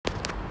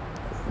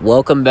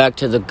Welcome back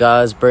to the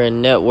God's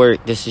Brand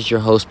Network. This is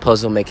your host,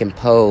 Puzzle Making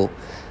Poe.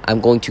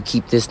 I'm going to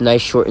keep this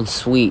nice, short, and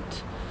sweet.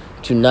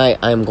 Tonight,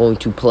 I'm going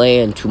to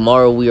plan.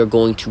 Tomorrow, we are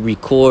going to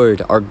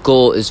record. Our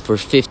goal is for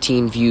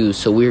 15 views,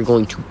 so we are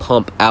going to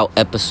pump out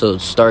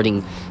episodes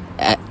starting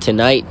at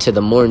tonight to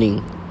the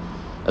morning.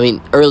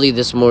 Early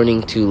this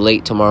morning to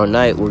late tomorrow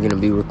night. We're going to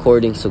be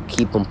recording, so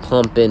keep them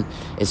pumping.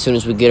 As soon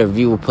as we get a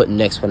view, we'll put the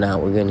next one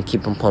out. We're going to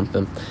keep them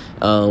pumping.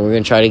 We're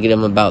going to try to get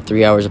them about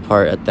 3 hours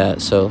apart at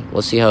that, so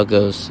we'll see how it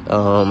goes.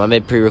 I may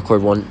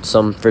pre-record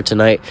some for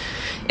tonight.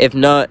 If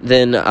not,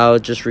 then I'll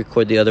just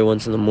record the other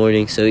ones in the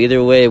morning. So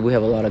either way, we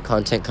have a lot of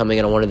content coming,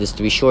 and I wanted this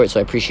to be short, so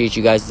I appreciate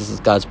you guys. This is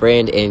God's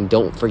Brand, and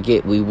don't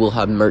forget, we will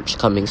have merch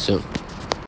coming soon.